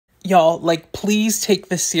Y'all, like, please take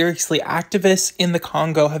this seriously. Activists in the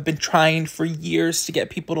Congo have been trying for years to get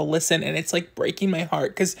people to listen, and it's like breaking my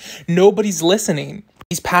heart because nobody's listening.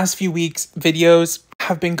 These past few weeks, videos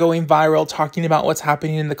have been going viral talking about what's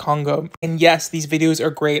happening in the Congo. And yes, these videos are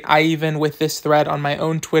great. I even, with this thread on my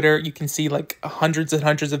own Twitter, you can see like hundreds and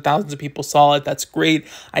hundreds of thousands of people saw it. That's great.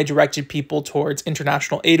 I directed people towards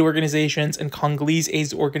international aid organizations and Congolese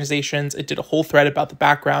aid organizations. It did a whole thread about the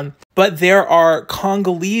background. But there are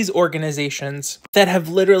Congolese organizations that have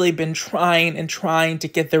literally been trying to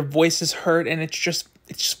get their voices heard, and it's just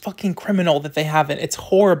fucking criminal that they haven't. It's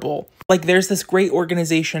horrible. Like, there's this great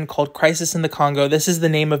organization called Crisis in the Congo. This is the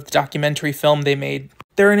name of the documentary film they made.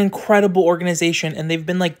 They're an incredible organization, and they've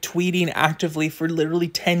been like tweeting actively for literally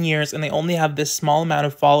 10 years, and they only have this small amount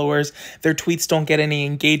of followers. Their tweets don't get any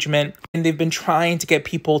engagement, and they've been trying to get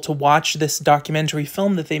people to watch this documentary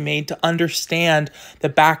film that they made to understand the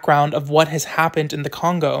background of what has happened in the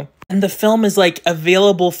Congo. And the film is like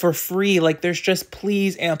available for free. Like, there's just,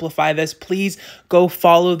 please amplify this. Please go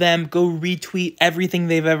follow them. Go retweet everything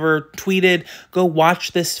they've ever tweeted. Go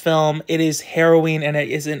watch this film. It is harrowing, and it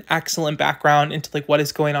is an excellent background into like what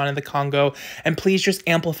is going on in the Congo. And please just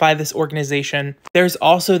amplify this organization. There's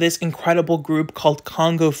also this incredible group called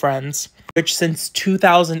Congo Friends, which since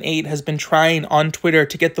 2008 has been trying on Twitter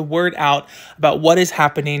to get the word out about what is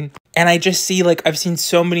happening. And I just see, like, I've seen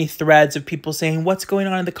so many threads of people saying, what's going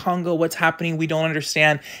on in the Congo? What's happening? We don't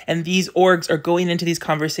understand. And these orgs are going into these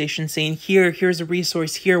conversations saying, here's a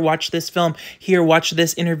resource. Here, watch this film. Here, watch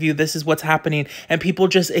this interview. This is what's happening. And people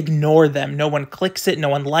just ignore them. No one clicks it. No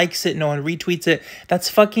one likes it. No one retweets it. That's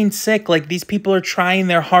fucking sick. Like, these people are trying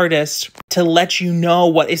their hardest to let you know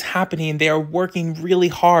what is happening. They are working really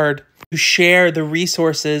hard to share the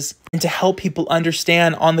resources and to help people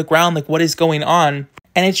understand on the ground, like, what is going on.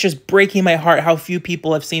 And it's just breaking my heart how few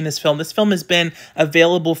people have seen this film. This film has been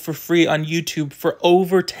available for free on YouTube for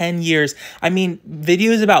over 10 years. I mean,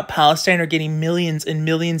 videos about Palestine are getting millions and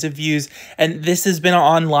millions of views. And this has been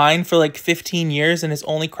online for like 15 years and it's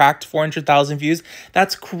only cracked 400,000 views.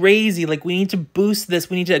 That's crazy. Like, we need to boost this.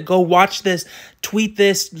 We need to go watch this, tweet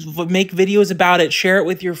this, make videos about it, share it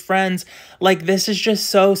with your friends. Like, this is just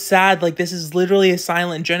so sad. Like, this is literally a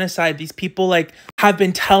silent genocide. These people, like, have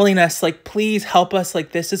been telling us, like, please help us.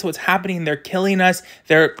 Like, this is what's happening. They're killing us.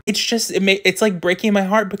 It's like breaking my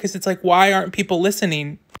heart because it's like, why aren't people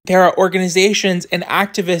listening? There are organizations and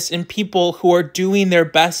activists and people who are doing their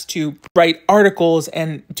best to write articles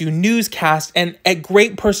and do newscasts, and at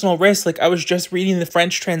great personal risk. Like, I was just reading the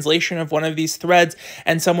French translation of one of these threads,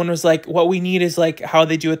 and someone was like, what we need is like how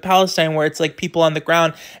they do with Palestine, where it's like people on the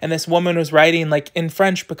ground. And this woman was writing like in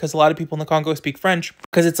French, because a lot of people in the Congo speak French,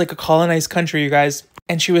 because it's like a colonized country, you guys.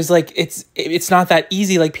 And she was like, it's not that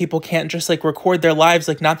easy. Like, people can't just like record their lives.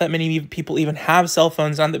 Like, not that many people even have cell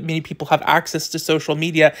phones. Not that many people have access to social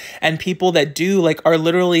media. And people that do, like, are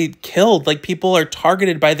literally killed. Like, people are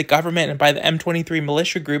targeted by the government and by the M23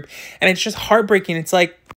 militia group. And it's just heartbreaking. It's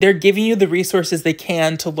like, they're giving you the resources they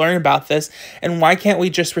can to learn about this. And why can't we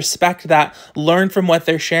just respect that, learn from what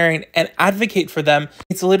they're sharing, and advocate for them?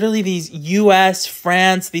 It's literally these US,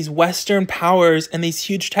 France, these Western powers and these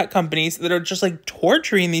huge tech companies that are just like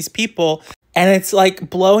torturing these people. And it's like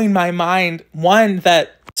blowing my mind, one,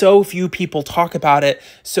 that so few people talk about it,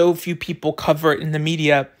 so few people cover it in the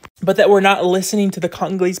media, but that we're not listening to the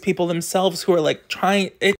Congolese people themselves who are like trying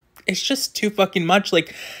it. It's just too fucking much.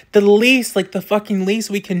 Like, the fucking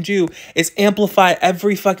least we can do is amplify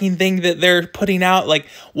every fucking thing that they're putting out, like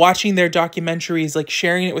watching their documentaries, like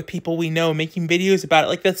sharing it with people we know, making videos about it.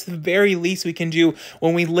 Like, that's the very least we can do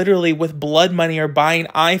when we literally with blood money are buying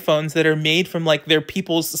iPhones that are made from like their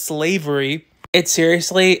people's slavery. It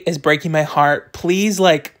seriously is breaking my heart. Please,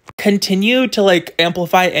 like, continue to like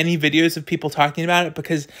amplify any videos of people talking about it,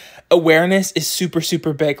 because awareness is super,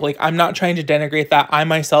 super big. Like, I'm not trying to denigrate that. I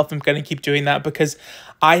myself am going to keep doing that, because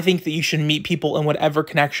I think that you should meet people in whatever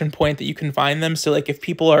connection point that you can find them. So like, if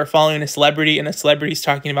people are following a celebrity and a celebrity is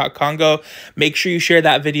talking about Congo, make sure you share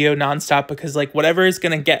that video nonstop, because like, whatever is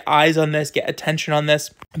going to get eyes on this, get attention on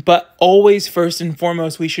this. But always, first and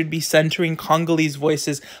foremost, we should be centering Congolese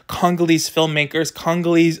voices, Congolese filmmakers,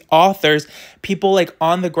 Congolese authors, people like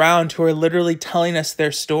on the ground who are literally telling us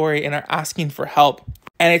their story and are asking for help.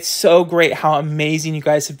 And it's so great how amazing you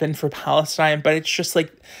guys have been for Palestine, but it's just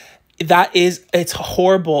like, it's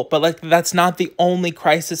horrible, but like, that's not the only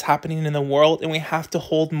crisis happening in the world. And we have to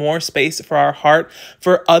hold more space for our heart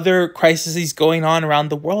for other crises going on around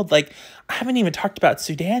the world. Like, I haven't even talked about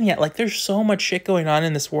Sudan yet. Like, there's so much shit going on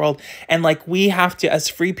in this world. And like, we have to, as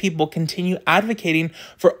free people, continue advocating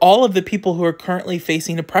for all of the people who are currently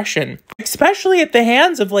facing oppression, especially at the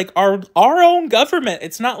hands of like our own government.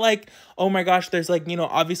 It's not like, oh my gosh, there's like, you know,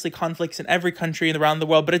 obviously conflicts in every country around the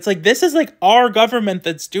world, but it's like, this is like our government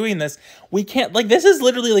that's doing this. We can't, like, this is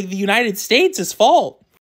literally like the United States' fault.